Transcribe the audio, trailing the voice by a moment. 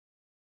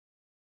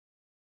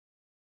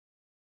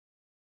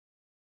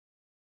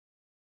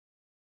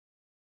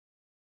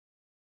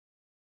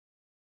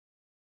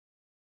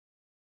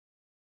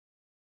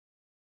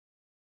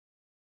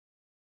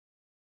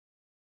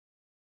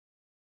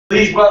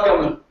Please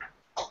welcome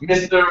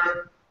Mr.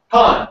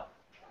 Khan.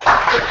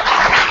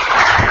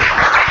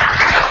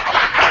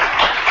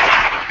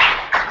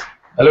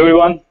 Hello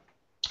everyone,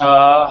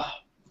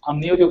 I'm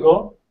new to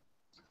Go,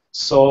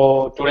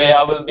 so today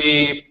I will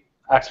be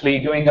actually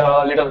doing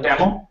a little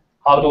demo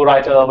how to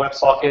write a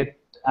WebSocket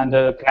and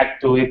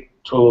connect to it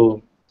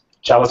through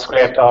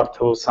JavaScript or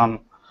through some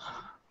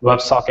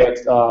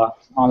WebSocket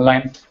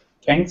online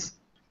things.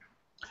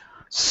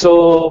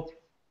 So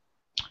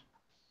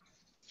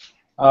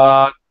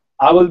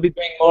I will be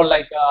doing more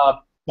like a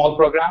small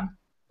program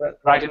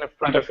right in the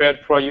front of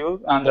it for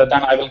you, and then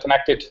I will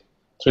connect it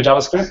through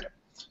JavaScript.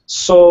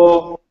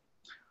 So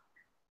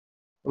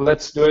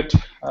let's do it.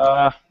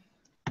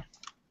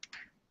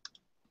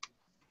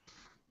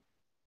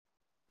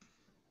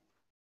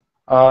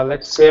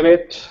 Let's save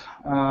it.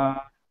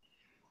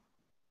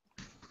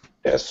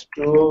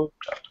 Test2,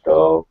 just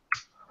go.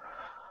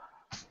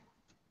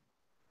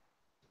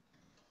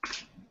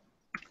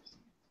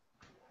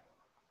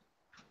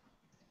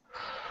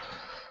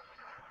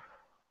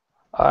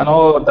 I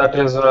know that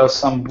is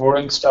some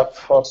boring stuff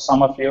for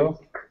some of you,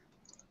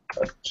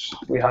 but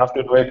we have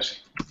to do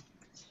it.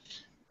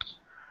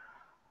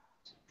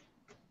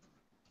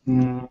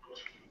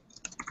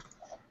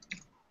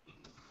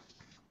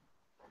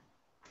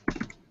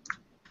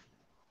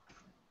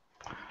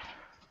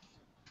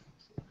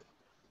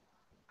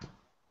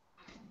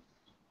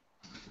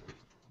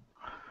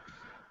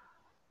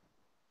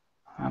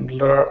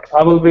 Handler.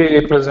 I will be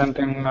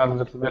presenting a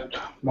little bit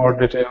more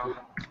detail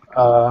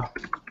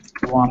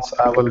once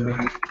I will be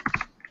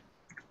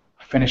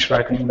finished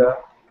writing the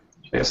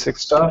basic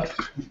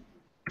stuff.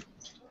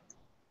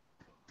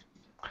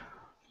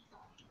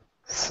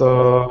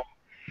 So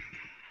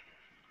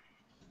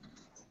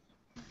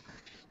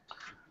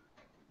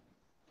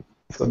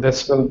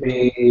this will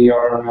be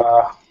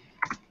your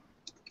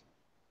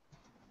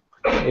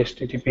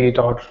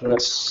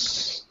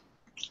http.res.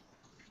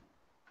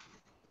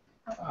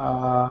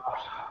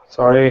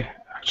 Sorry,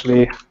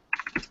 actually,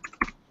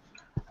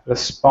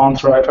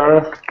 response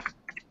writer.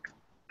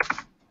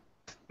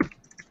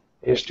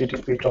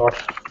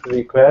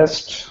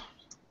 http.request.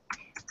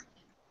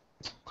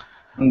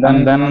 And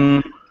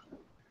then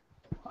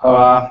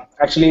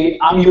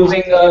actually, I'm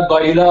using a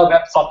Gorilla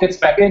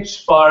WebSockets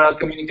package for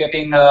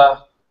communicating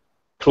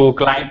through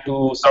client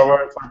to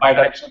server for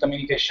bidirectional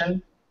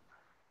communication.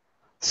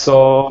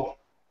 So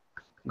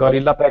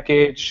Gorilla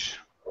package.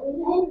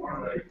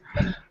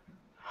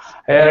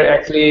 Here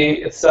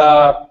actually it's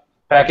a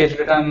package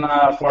written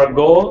for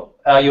Go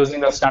using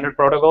the standard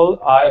protocol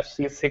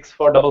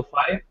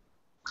IFC6455.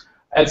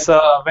 It's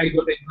a very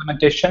good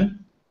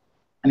implementation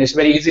and it's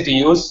very easy to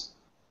use.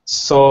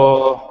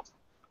 So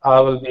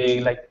I will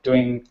be like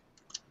doing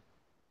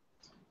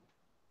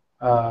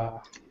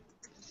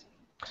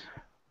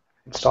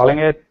installing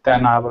it,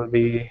 then I will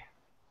be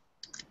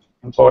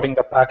importing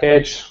the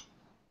package.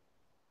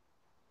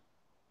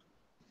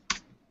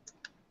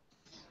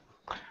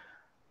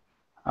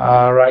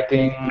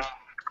 Writing,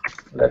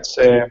 let's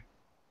say,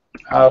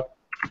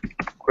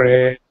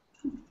 upgrade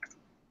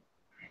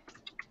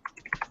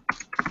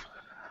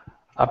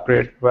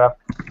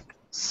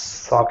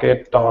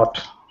WebSocket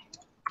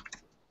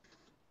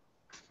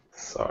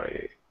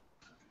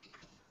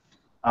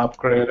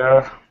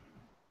upgrader.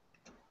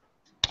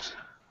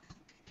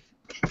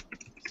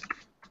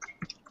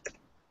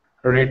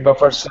 Read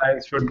buffer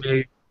size should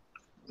be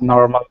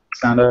normal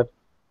standard.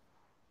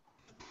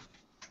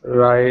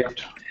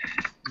 Write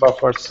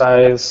buffer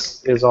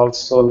size is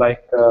also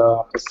like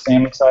the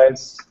same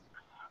size.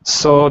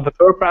 So the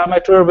third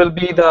parameter will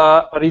be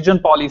the origin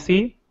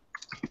policy.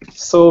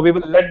 So we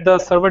will let the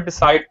server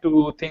decide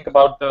to think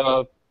about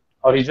the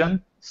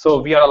origin.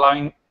 So we are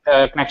allowing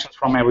connections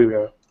from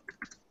everywhere.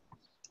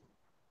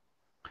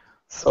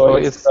 So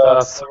it's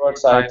the server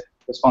side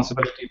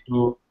responsibility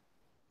to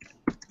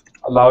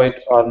allow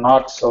it or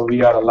not. So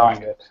we are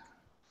allowing it.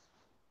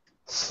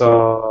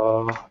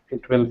 So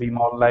it will be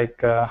more like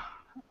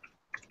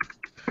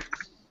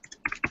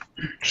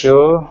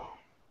true.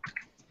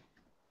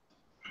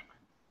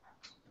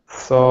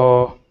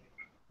 So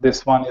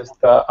this one is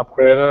the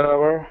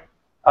upgrader.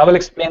 I will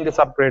explain this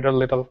upgrader a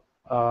little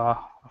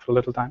after a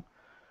little time.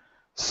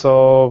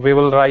 So we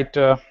will write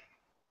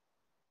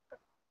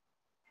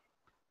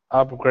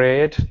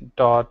upgrade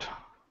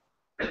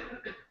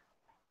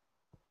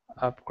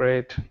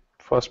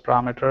first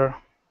parameter.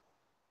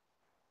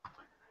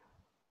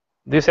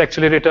 This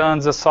actually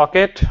returns a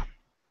socket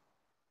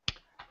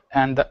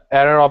and the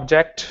error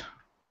object.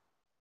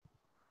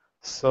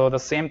 So the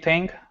same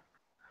thing,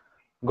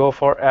 go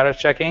for error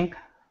checking.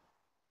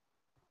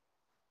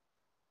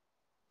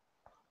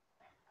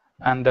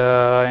 And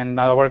in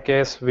our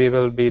case, we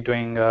will be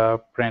doing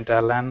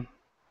println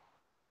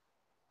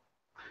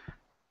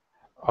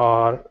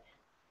or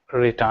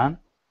return.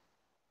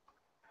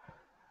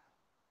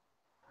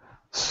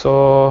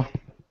 So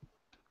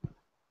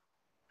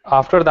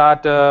after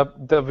that,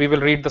 we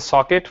will read the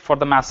socket for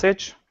the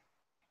message.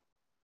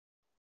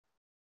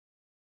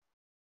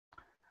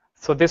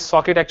 So this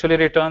socket actually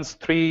returns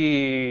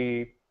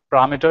 3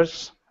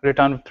 parameters.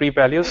 return 3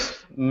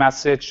 values: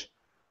 message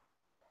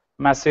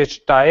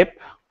type,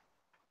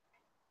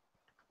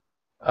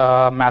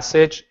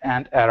 message,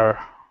 and error.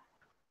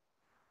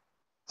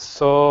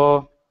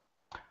 So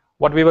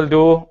what we will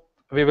do,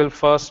 we will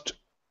first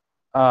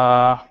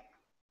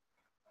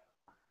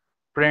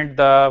print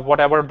the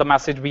whatever the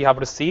message we have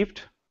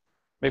received,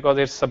 because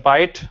it's a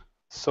byte,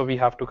 so we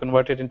have to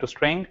convert it into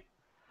string.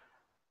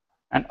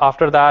 And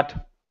after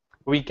that,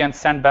 we can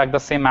send back the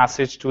same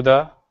message to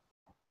the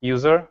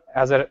user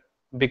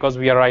because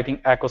we are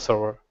writing echo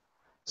server.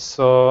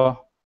 So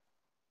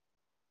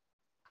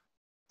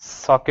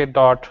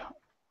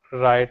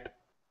socket.write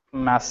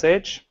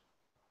message,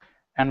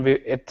 and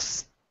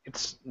it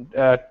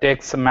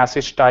takes a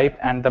message type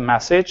and the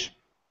message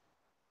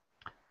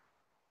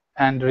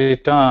and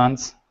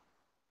returns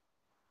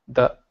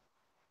the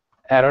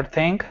error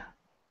thing,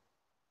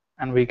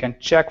 and we can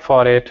check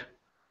for it.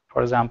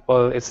 For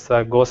example, it's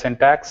the Go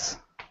syntax.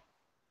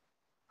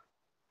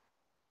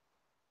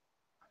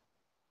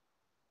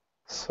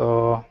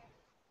 So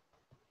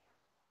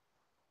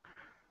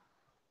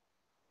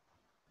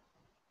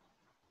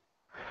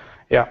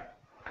yeah,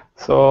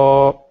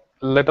 so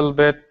little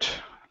bit,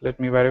 let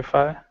me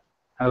verify.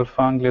 Handle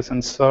func,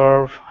 listen,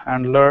 serve,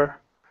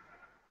 handler,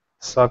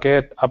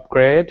 socket,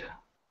 upgrade.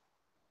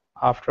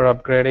 After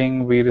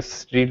upgrading, we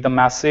read the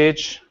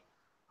message.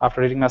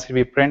 After reading message,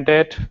 we print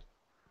it.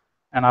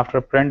 And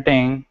after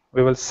printing,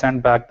 we will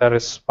send back the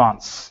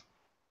response.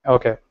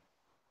 Okay,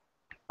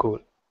 cool.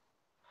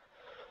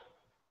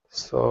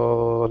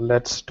 So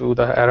let's do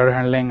the error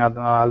handling.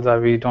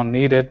 Otherwise, we don't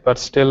need it, but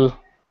still,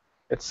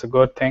 it's a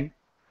good thing.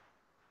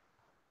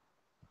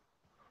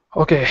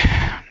 Okay,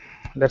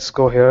 let's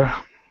go here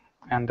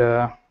and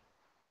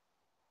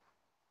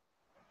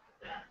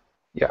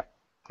yeah,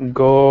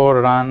 go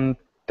run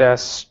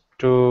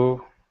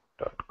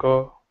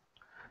test2.go.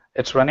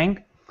 It's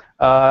running.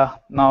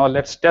 Now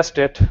let's test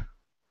it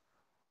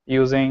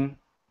using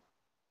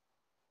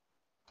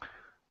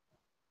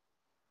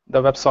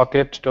the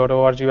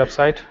WebSocket.org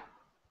website.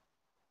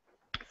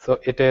 So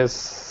it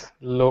is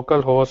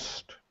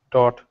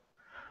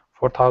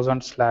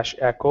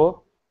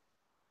localhost.4000/echo.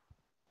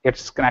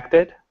 It's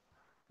connected.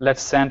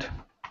 Let's send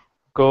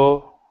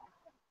Go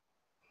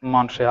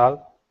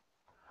Montreal,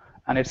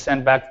 and it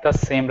sent back the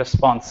same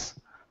response.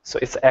 So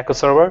it's echo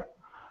server.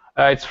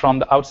 It's from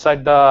the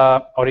outside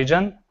the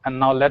origin, and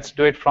now let's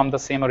do it from the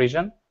same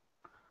origin.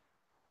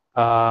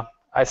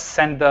 I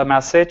sent the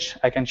message.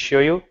 I can show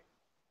you.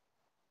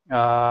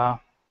 Yeah,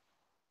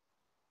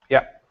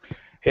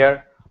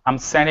 here I'm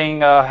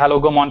sending hello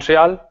Go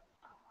Montreal.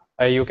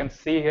 You can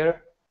see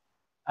here,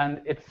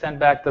 and it sent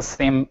back the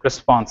same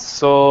response.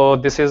 So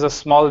this is a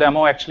small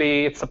demo.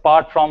 Actually, it's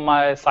apart from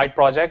my side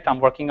project I'm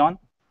working on.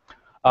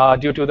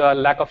 Due to the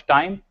lack of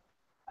time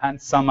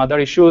and some other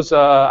issues,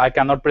 I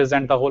cannot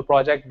present the whole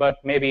project, but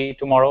maybe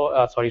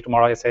tomorrow,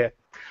 tomorrow I say,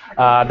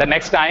 the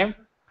next time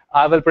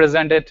I will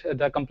present it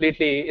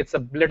completely. It's a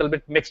little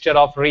bit mixture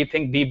of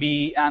Rethink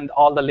DB and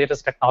all the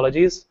latest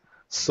technologies.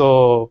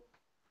 So,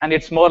 and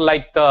it's more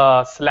like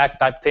the Slack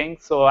type thing.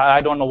 So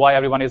I don't know why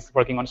everyone is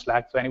working on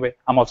Slack. So anyway,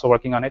 I'm also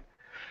working on it.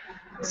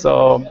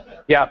 So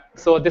yeah,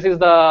 so this is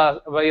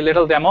the very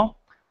little demo.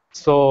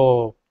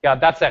 So yeah,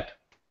 that's it.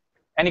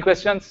 Any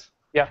questions?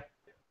 Yeah.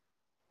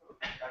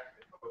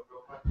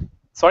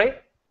 Sorry?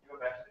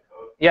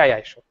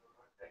 Yeah, sure.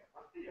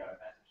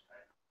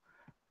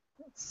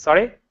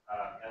 Sorry?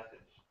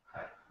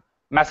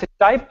 Message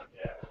type?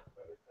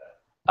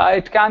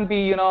 It can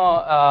be, you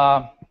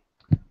know,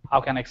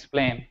 how can I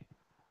explain?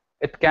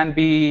 It can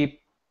be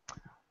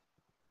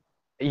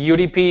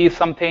UDP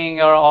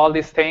something or all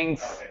these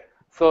things. Okay.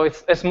 So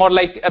it's more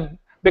like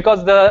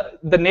because the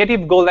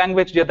native Go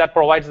language that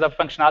provides the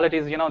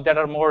functionalities, you know, that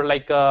are more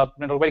like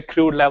very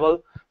crude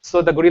level.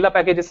 So the Gorilla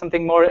package is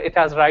something more. It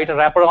has a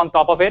wrapper on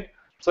top of it.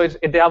 So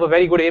they have a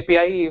very good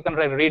API. You can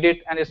read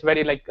it, and it's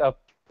very like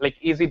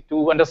easy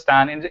to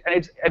understand. And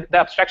the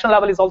abstraction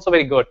level is also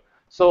very good.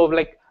 So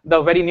like the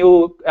very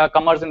new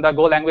comers in the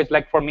Go language,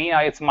 like for me,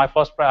 it's my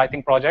first I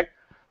think project.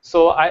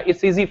 So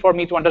it's easy for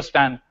me to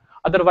understand.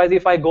 Otherwise,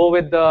 if I go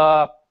with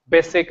the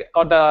basic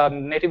or the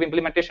native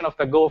implementation of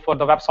the Go for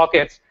the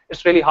WebSockets,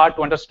 it's really hard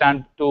to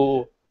understand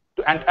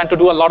and to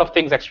do a lot of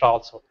things extra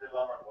also.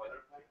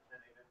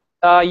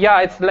 Yeah,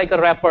 it's like a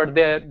wrapper.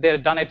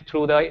 They've done it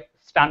through the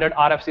standard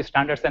RFC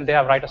standards, and they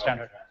have write a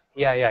standard.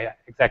 Yeah,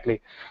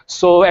 exactly.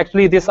 So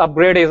actually, this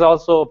upgrade is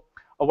also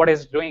what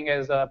it's doing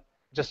is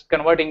just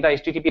converting the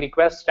HTTP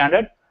request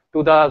standard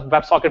to the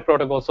WebSocket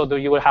protocol, so that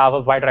you will have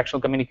a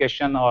bidirectional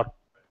communication or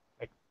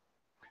like,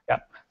 yeah.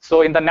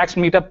 So in the next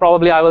meetup,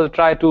 probably I will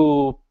try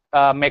to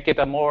make it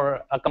a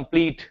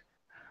complete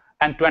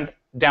end-to-end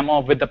demo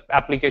with the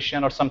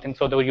application or something,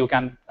 so that you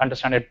can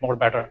understand it more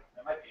better.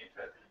 That might be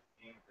interesting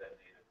themes that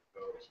native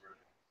Go versions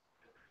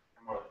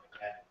more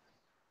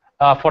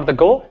mechanics. For the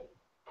Go?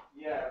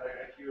 Yeah,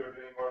 like if you were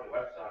doing more of the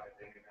WebSocket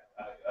thing,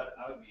 I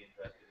would be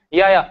interested.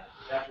 Yeah.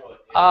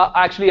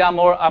 Actually, I'm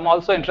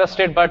also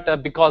interested,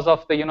 but because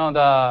of the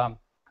the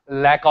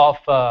lack of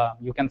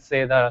you can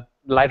say the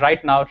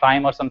right now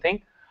time or something,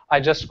 I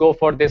just go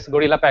for this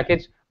Gorilla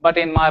package. But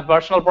in my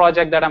personal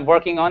project that I'm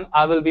working on,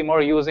 I will be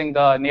more using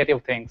the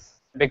native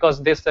things,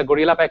 because this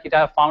Gorilla package, I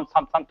have found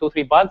some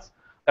 2-3 bugs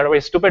that are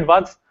very stupid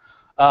bugs.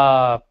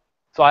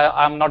 So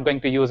I'm not going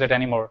to use it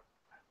anymore.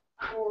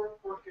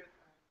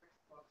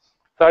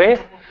 Sorry?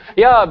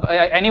 Yeah,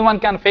 anyone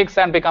can fix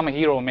and become a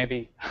hero,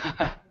 maybe. Yeah,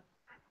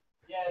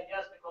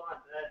 just a comment.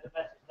 The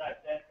message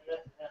type, the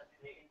rest has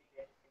to be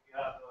indicated if you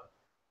have a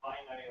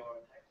binary or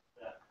a text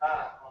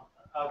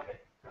content. Okay,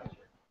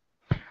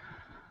 gotcha.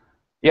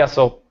 Yeah,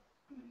 so.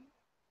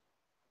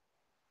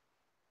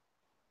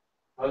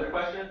 Other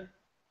questions?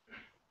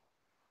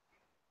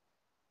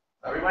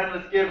 Everyone,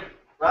 let's give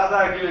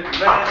Raza a good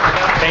event.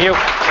 Thank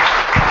you.